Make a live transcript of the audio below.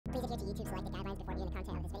to YouTube selected guidelines before viewing the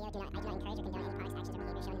content of this video. I do not encourage or condone any products, actions, or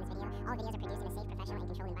behavior shown in this video. All videos are produced in a safe, professional, and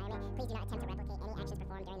controlled environment. Please do not attempt to replicate any actions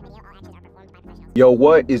performed during the video. All actions are performed by professionals. Yo,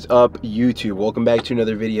 what is up, YouTube? Welcome back to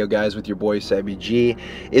another video, guys, with your boy Sebby G.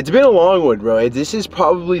 It's been a long one, bro. This is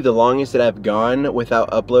probably the longest that I've gone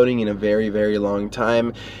without uploading in a very, very long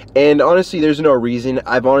time. And honestly, there's no reason.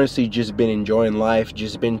 I've honestly just been enjoying life,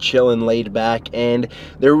 just been chilling, laid back, and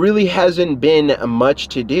there really hasn't been much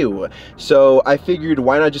to do. So I figured,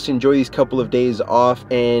 why not just enjoy these couple of days off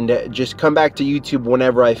and just come back to YouTube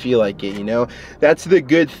whenever I feel like it, you know? That's the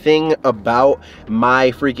good thing about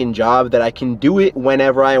my freaking job, that I can do it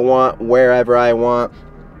whenever I want, wherever I want,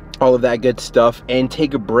 all of that good stuff, and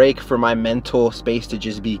take a break for my mental space to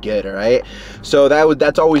just be good. All right, so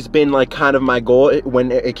that's always been like kind of my goal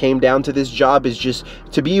when it came down to this job, is just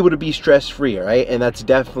to be able to be stress-free. All right, and that's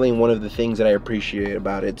definitely one of the things that I appreciate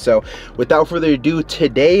about it. So without further ado,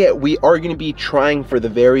 today we are going to be trying for the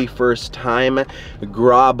very first time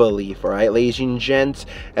GRABBA leaf. All right, ladies and gents,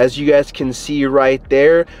 as you guys can see right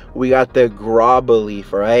there, we got the GRABBA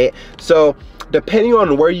leaf. All right, so depending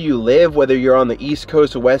on where you live, whether you're on the East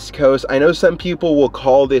Coast or West Coast, I know some people will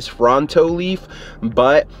call this Fronto leaf,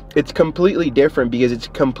 but it's completely different because it's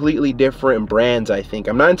completely different brands, I think.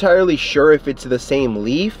 I'm not entirely sure if it's the same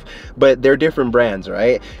leaf, but they're different brands,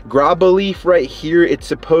 right? GRABBA leaf right here, it's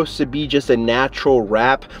supposed to be just a natural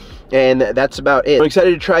wrap, and that's about it. I'm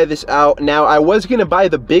excited to try this out. Now, I was gonna buy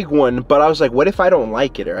the big one, but I was like, what if I don't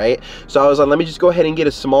like it, right? So I was like, let me just go ahead and get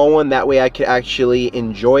a small one. That way I could actually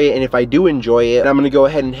enjoy it. And if I do enjoy it, I'm gonna go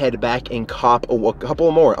ahead and head back and cop a couple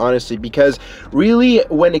more, honestly, because really,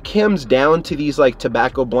 when it comes down to these like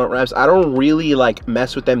tobacco blunt wraps, I don't really like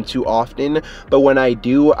mess with them too often. But when I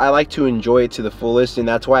do, I like to enjoy it to the fullest. And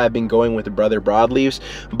that's why I've been going with the Brother Broadleafs.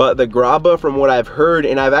 But the GRABBA, from what I've heard,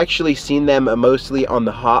 and I've actually seen them mostly on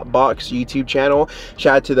the Hot Box YouTube channel.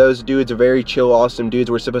 Shout out to those dudes, are very chill, awesome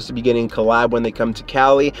dudes. We're supposed to be getting a collab when they come to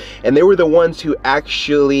Cali, and they were the ones who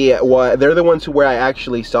actually, well, they're the ones where I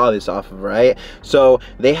actually saw this off of, right? So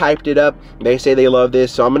they hyped it up. They say they love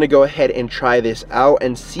this, so I'm gonna go ahead and try this out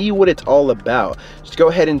and see what it's all about. Just go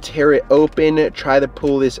ahead and tear it open, try to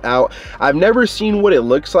pull this out. I've never seen what it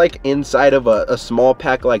looks like inside of a small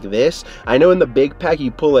pack like this. I know in the big pack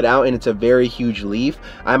you pull it out and it's a very huge leaf.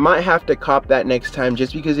 I might have to cop that next time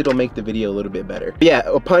just because it'll make the video a little bit better. But yeah,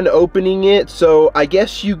 upon opening it, so I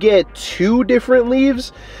guess you get two different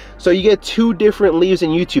leaves. So you get two different leaves in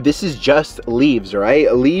YouTube. This is just leaves,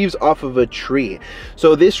 right? Leaves off of a tree.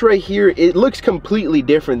 So this right here, it looks completely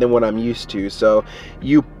different than what I'm used to. So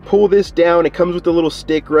you pull this down, it comes with a little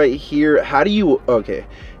stick right here. How do you, okay,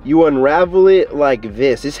 you unravel it like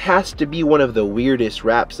this. This has to be one of the weirdest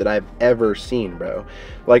wraps that I've ever seen, bro.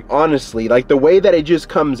 Like, honestly, like the way that it just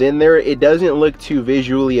comes in there, it doesn't look too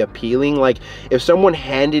visually appealing. Like, if someone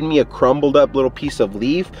handed me a crumbled up little piece of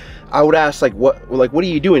leaf, I would ask, like, what are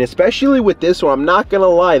you doing? Especially with this one, I'm not gonna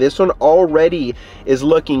lie, this one already is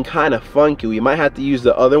looking kind of funky. We might have to use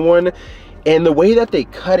the other one. And the way that they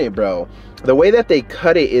cut it, bro, the way that they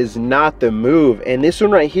cut it is not the move. And this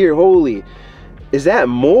one right here, holy, is that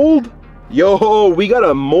mold? Yo, we got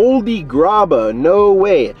a moldy GRABBA, no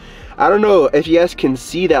way. I don't know if you guys can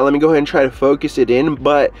see that. Let me go ahead and try to focus it in,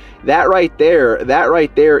 but that right there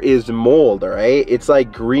is mold. All right, it's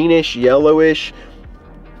like greenish, yellowish.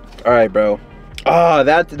 All right, bro. Ah,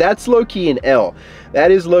 that's low-key an L. That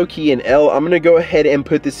is low-key an L. I'm gonna go ahead and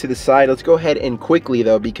put this to the side. Let's go ahead and quickly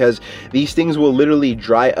though, because these things will literally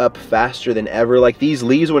dry up faster than ever. Like these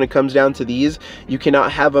leaves, when it comes down to these, you cannot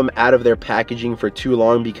have them out of their packaging for too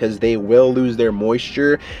long because they will lose their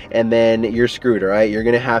moisture and then you're screwed, all right? You're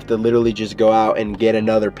gonna have to literally just go out and get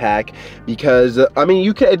another pack because, I mean,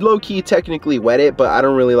 you could low-key technically wet it, but I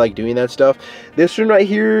don't really like doing that stuff. This one right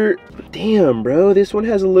here, damn, bro, this one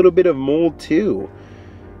has a little bit of mold too.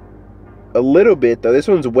 A little bit though. This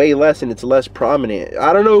one's way less and it's less prominent.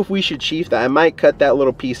 I don't know if we should chief that. I might cut that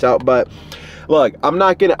little piece out, but look, I'm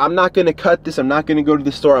not gonna cut this. I'm not gonna go to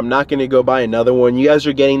the store. I'm not gonna go buy another one. You guys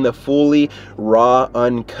are getting the fully raw,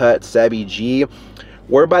 uncut Sebby G.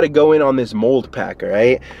 We're about to go in on this mold pack, all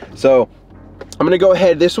right? So I'm gonna go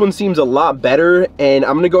ahead, this one seems a lot better, and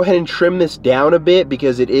I'm gonna go ahead and trim this down a bit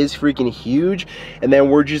because it is freaking huge, and then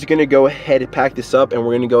we're just gonna go ahead and pack this up and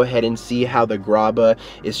we're gonna go ahead and see how the GRABBA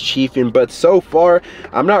is chiefing. But so far,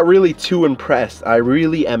 I'm not really too impressed. I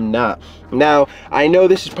really am not. Now, I know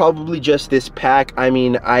this is probably just this pack. I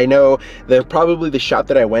mean, I know that probably the shop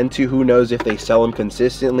that I went to, who knows if they sell them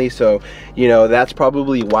consistently. So, you know, that's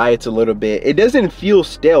probably why it's a little bit, it doesn't feel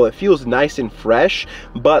stale. It feels nice and fresh,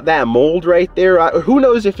 but that mold right there, who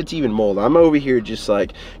knows if it's even mold. I'm over here just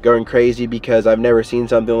like going crazy because I've never seen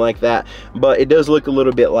something like that, but it does look a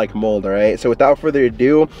little bit like mold, all right? So without further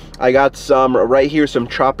ado, I got some right here, some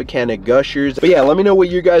Tropicana Gushers. But yeah, let me know what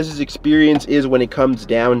your guys' experience is when it comes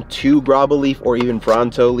down to GRABBA leaf or even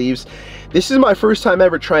Fronto leaves. This is my first time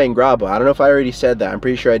ever trying GRABBA. I don't know if I already said that. I'm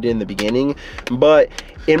pretty sure I did in the beginning, but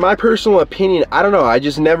in my personal opinion, I don't know, I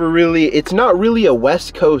just never really, it's not really a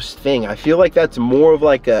West Coast thing. I feel like that's more of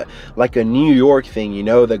like a New York thing, you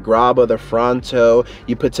know, the GRABBA, the Fronto,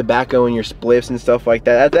 you put tobacco in your spliffs and stuff like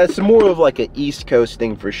that. That's more of like an East Coast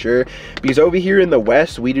thing for sure, because over here in the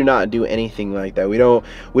West, we do not do anything like that. We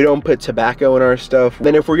don't put tobacco in our stuff.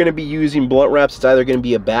 Then if we're going to be using blunt wraps, it's either going to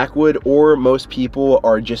be a backwood, or most people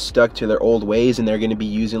are just stuck to their old ways and they're going to be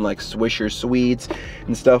using like Swisher Sweets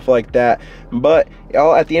and stuff like that. But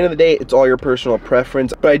at the end of the day, it's all your personal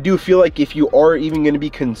preference. But I do feel like if you are even going to be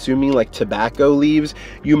consuming like tobacco leaves,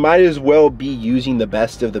 you might as well be using the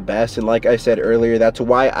best of the best. And like I said earlier, that's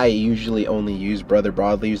why I usually only use Brother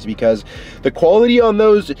Broadleaves, because the quality on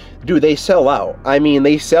those, dude, they sell out. I mean,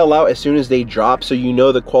 they sell out as soon as they drop, so you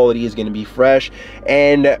know the quality is going to be fresh.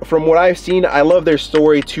 And from what I've seen, I love their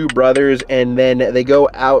story, two brothers, and then they go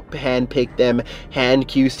out, hand pick them, hand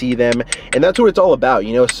QC them, and that's what it's all about,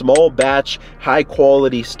 you know, small batch, high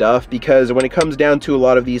quality stuff. Because when it comes down to a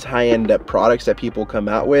lot of these high-end products that people come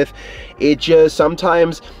out with, it just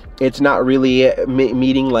sometimes it's not really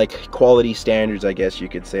meeting like quality standards, I guess you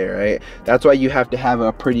could say, right? That's why you have to have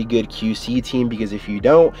a pretty good QC team, because if you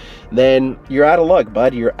don't, then you're out of luck,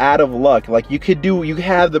 bud. You're out of luck. Like you could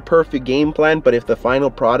have the perfect game plan, but if the final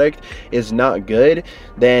product is not good,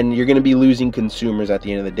 then you're gonna be losing consumers at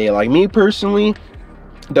the end of the day. Like me personally,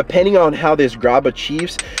 depending on how this GRABBA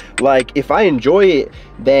chiefs, like if I enjoy it,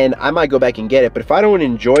 then I might go back and get it. But if I don't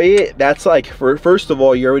enjoy it, that's like, first of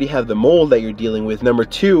all, you already have the mold that you're dealing with. Number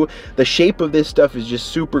two, the shape of this stuff is just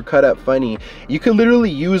super cut up funny. You could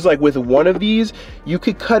literally use, like with one of these, you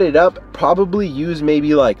could cut it up, probably use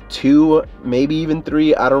maybe like 2, maybe even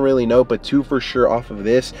 3, I don't really know, but 2 for sure off of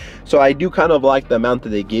this. So I do kind of like the amount that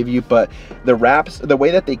they give you, but the wraps, the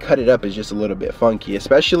way that they cut it up is just a little bit funky,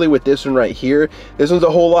 especially with this one right here. This one's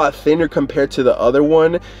a whole lot thinner compared to the other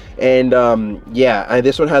one, and yeah,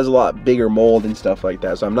 this one has a lot bigger mold and stuff like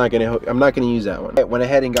that, so I'm not gonna use that one. I went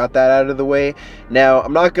ahead and got that out of the way. Now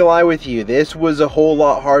I'm not gonna lie with you, this was a whole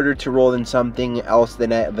lot harder to roll than something else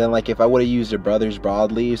than like if I would have used a Brothers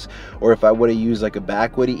Broadleaves, or if I would have used like a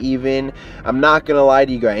backwood even. I'm not gonna lie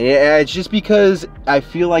to you guys, it's just because I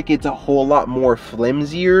feel like it's a whole lot more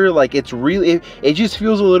flimsier. Like it's really, it just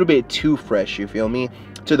feels a little bit too fresh, you feel me,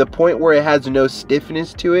 to the point where it has no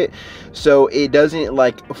stiffness to it, so it doesn't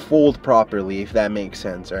like fold properly, if that makes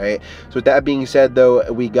sense. All right, so with that being said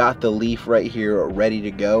though, we got the leaf right here ready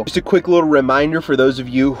to go. Just a quick little reminder for those of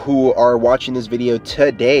you who are watching this video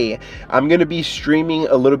today, I'm gonna be streaming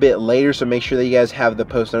a little bit later, so make sure that you guys have the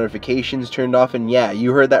post notifications turned off. And yeah,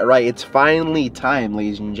 you heard that right, it's finally time,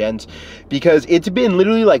 ladies and gents, because it's been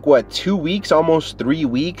literally like what, 2 weeks, almost 3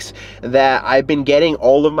 weeks that I've been getting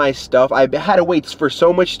all of my stuff. I've had to wait for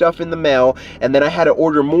so much stuff in the mail, and then I had to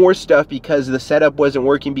order more stuff because the setup wasn't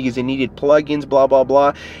working, because it needed plugins, blah blah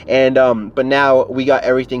blah. And but now we got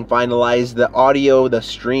everything finalized, the audio, the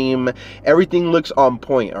stream, everything looks on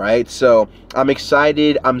point. All right, so I'm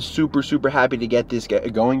excited. I'm super happy to get this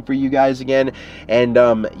going for you guys again. And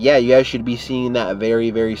yeah, you guys should be seeing that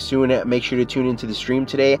very soon. Make sure to tune into the stream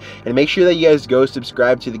today, and make sure that you guys go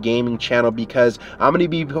subscribe to the gaming channel, because I'm going to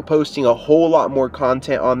be posting a whole lot more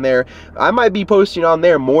content on there. I might be posting on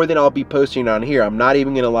there more than I'll be posting on here. I'm not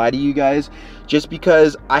even going to lie to you guys, just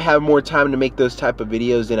because I have more time to make those type of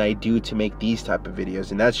videos than I do to make these type of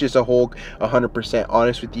videos, and that's just a whole 100%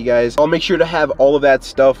 honest with you guys. I'll make sure to have all of that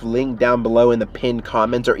stuff linked down below in the pinned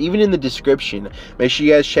comments, or even in the description. Make sure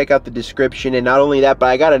you guys check out the description. And not only that, but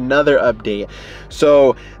I got another update.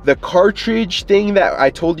 So the cartridge thing that I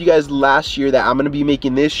told you guys last year that I'm going to be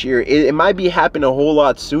making this year, it might be happening a whole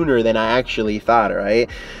lot sooner than I actually thought. All right,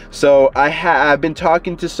 so I've been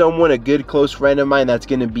talking to someone, a good close friend of mine, that's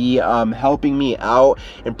going to be helping me me out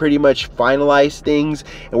and pretty much finalize things,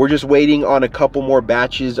 and we're just waiting on a couple more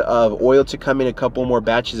batches of oil to come in, a couple more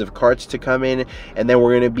batches of carts to come in, and then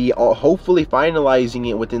we're going to be hopefully finalizing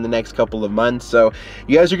it within the next couple of months. So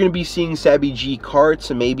you guys are going to be seeing Sabby G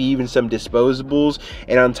carts and maybe even some disposables,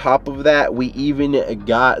 and on top of that we even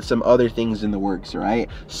got some other things in the works, right?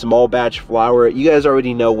 Small batch flour. You guys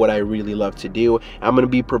already know what I really love to do. I'm going to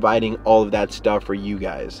be providing all of that stuff for you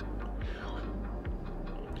guys.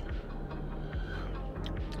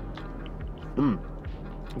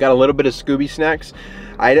 Got a little bit of Scooby snacks.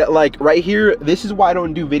 I like right here, this is why I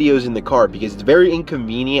don't do videos in the car, because it's very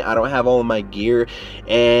inconvenient. I don't have all of my gear,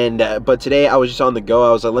 and but today I was just on the go.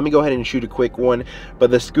 I was like, let me go ahead and shoot a quick one.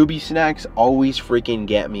 But the Scooby snacks always freaking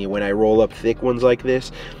get me when I roll up thick ones like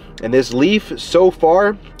this. And this leaf, so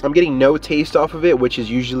far I'm getting no taste off of it, which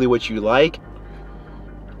is usually what you like,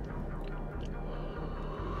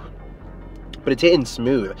 but it's hitting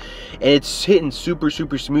smooth, and it's hitting super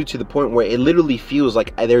smooth to the point where it literally feels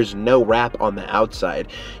like there's no wrap on the outside.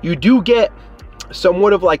 You do get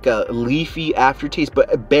somewhat of like a leafy aftertaste,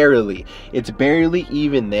 but barely. It's barely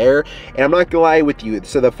even there. And I'm not gonna lie with you,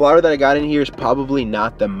 so the flour that I got in here is probably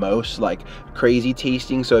not the most like crazy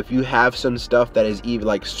tasting. So if you have some stuff that is even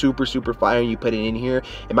like super fire and you put it in here,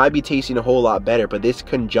 it might be tasting a whole lot better. But this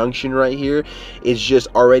conjunction right here is just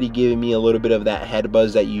already giving me a little bit of that head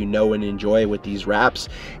buzz that you know and enjoy with these wraps.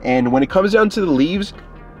 And when it comes down to the leaves,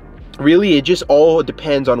 really it just all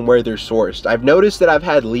depends on where they're sourced. I've noticed that I've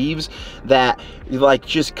had leaves that like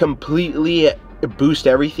just completely boost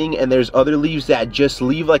everything, and there's other leaves that just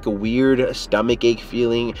leave like a weird stomach ache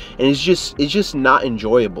feeling, and it's just not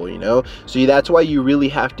enjoyable, you know. So that's why you really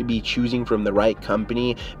have to be choosing from the right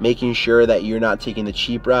company, making sure that you're not taking the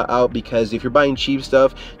cheap route out, because if you're buying cheap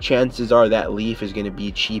stuff, chances are that leaf is going to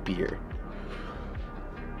be cheaper.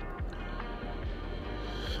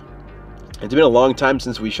 It's been a long time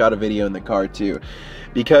since we shot a video in the car too,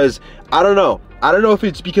 because I don't know if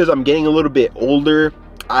it's because I'm getting a little bit older.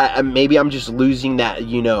 Maybe I'm just losing that,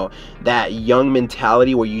 you know, that young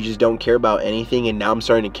mentality where you just don't care about anything, and now I'm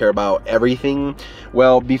starting to care about everything.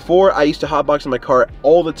 Well, before I used to hotbox in my car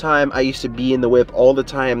all the time. I used to be in the whip all the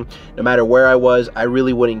time, no matter where I was. I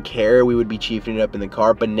really wouldn't care. We would be chiefing it up in the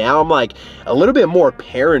car. But now I'm like a little bit more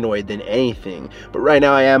paranoid than anything. But right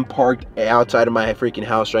now I am parked outside of my freaking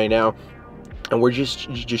house right now, and we're just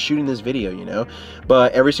shooting this video, you know.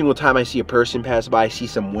 But every single time I see a person pass by, I see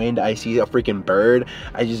some wind, I see a freaking bird,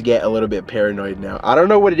 I just get a little bit paranoid now. I don't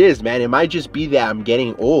know what it is, man. It might just be that I'm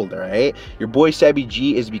getting old, all right? Your boy Sabby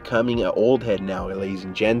G is becoming an old head now, ladies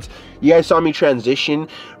and gents. You guys saw me transition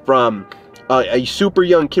from a super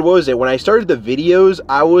young kid. What was it? When I started the videos,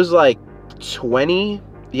 I was like 20.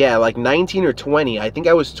 Yeah, like 19 or 20. I think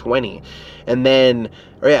I was 20. And then,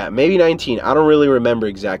 or yeah, maybe 19. I don't really remember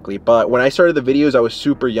exactly. But when I started the videos, I was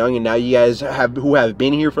super young. And now you guys who have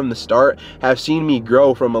been here from the start have seen me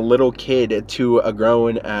grow from a little kid to a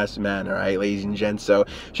grown ass man. All right, ladies and gents. So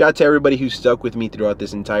shout out to everybody who stuck with me throughout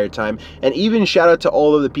this entire time. And even shout out to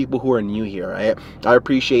all of the people who are new here, right? I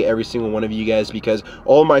appreciate every single one of you guys, because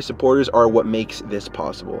all my supporters are what makes this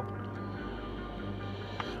possible.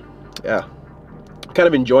 Yeah. Kind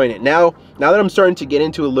of enjoying it now that I'm starting to get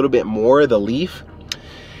into a little bit more. The leaf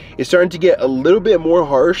is starting to get a little bit more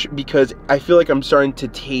harsh, because I feel like I'm starting to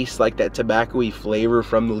taste like that tobacco-y flavor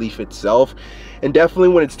from the leaf itself. And definitely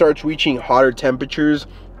when it starts reaching hotter temperatures,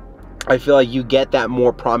 I feel like you get that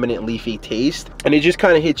more prominent leafy taste, and it just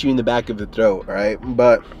kind of hits you in the back of the throat, right?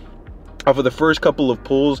 But off of the first couple of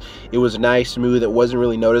pulls, it was nice, smooth, it wasn't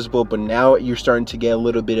really noticeable. But now you're starting to get a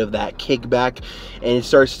little bit of that kickback, and it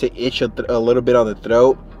starts to itch a little bit on the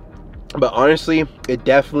throat. But honestly, it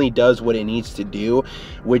definitely does what it needs to do,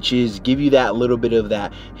 which is give you that little bit of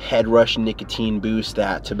that head rush nicotine boost,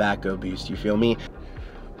 that tobacco boost, you feel me?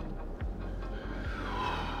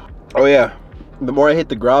 Oh yeah, the more I hit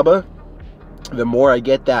the grabba, the more I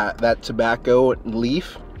get that tobacco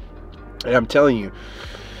leaf, and I'm telling you,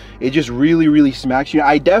 it just really smacks you.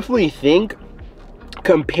 I definitely think,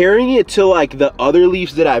 comparing it to like the other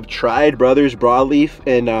leaves that I've tried, Brothers Broadleaf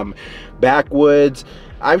and Backwoods,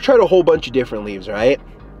 I've tried a whole bunch of different leaves, right?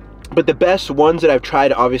 But the best ones that I've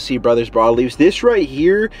tried, obviously Brothers Broadleaves. This right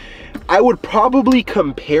here, I would probably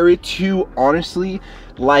compare it to, honestly,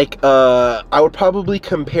 like I would probably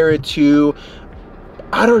compare it to,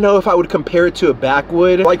 I don't know if I would compare it to a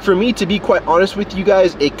Backwood. Like, for me, to be quite honest with you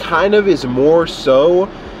guys, it kind of is more so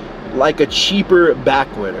like a cheaper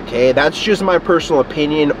Backwood, okay? That's just my personal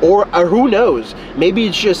opinion, or who knows, maybe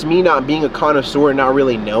it's just me not being a connoisseur and not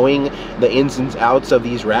really knowing the ins and outs of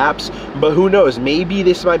these wraps. But who knows, maybe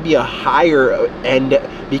this might be a higher end,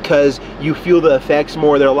 because you feel the effects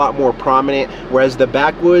more. They're a lot more prominent, whereas the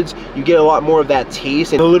backwoods, you get a lot more of that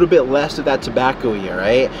taste and a little bit less of that tobacco-y,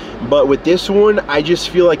 right? But with this one, I just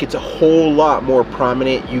feel like it's a whole lot more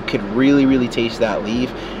prominent. You could really taste that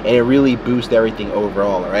leaf, and it really boosts everything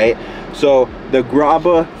overall, right? So the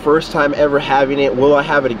GRABBA, first time ever having it. Will I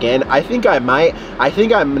have it again? I think I might. I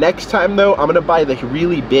think next time though, I'm gonna buy the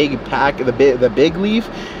really big pack, the big leaf.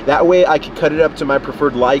 That way I can cut it up to my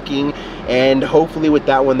preferred liking, and hopefully with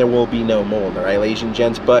that one there will be no mold. All right, ladies and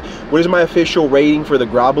gents. But what is my official rating for the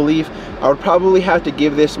GRABBA leaf? I would probably have to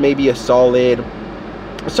give this maybe a solid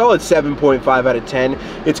 7.5 out of 10.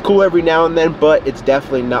 It's cool every now and then, but it's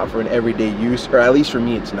definitely not for an everyday use, or at least for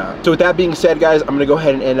me it's not. So with that being said, guys, I'm gonna go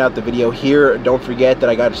ahead and end out the video here. Don't forget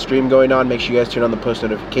that I got a stream going on. Make sure you guys turn on the post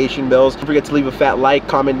notification bells. Don't forget to leave a fat like,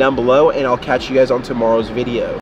 comment down below, and I'll catch you guys on tomorrow's video.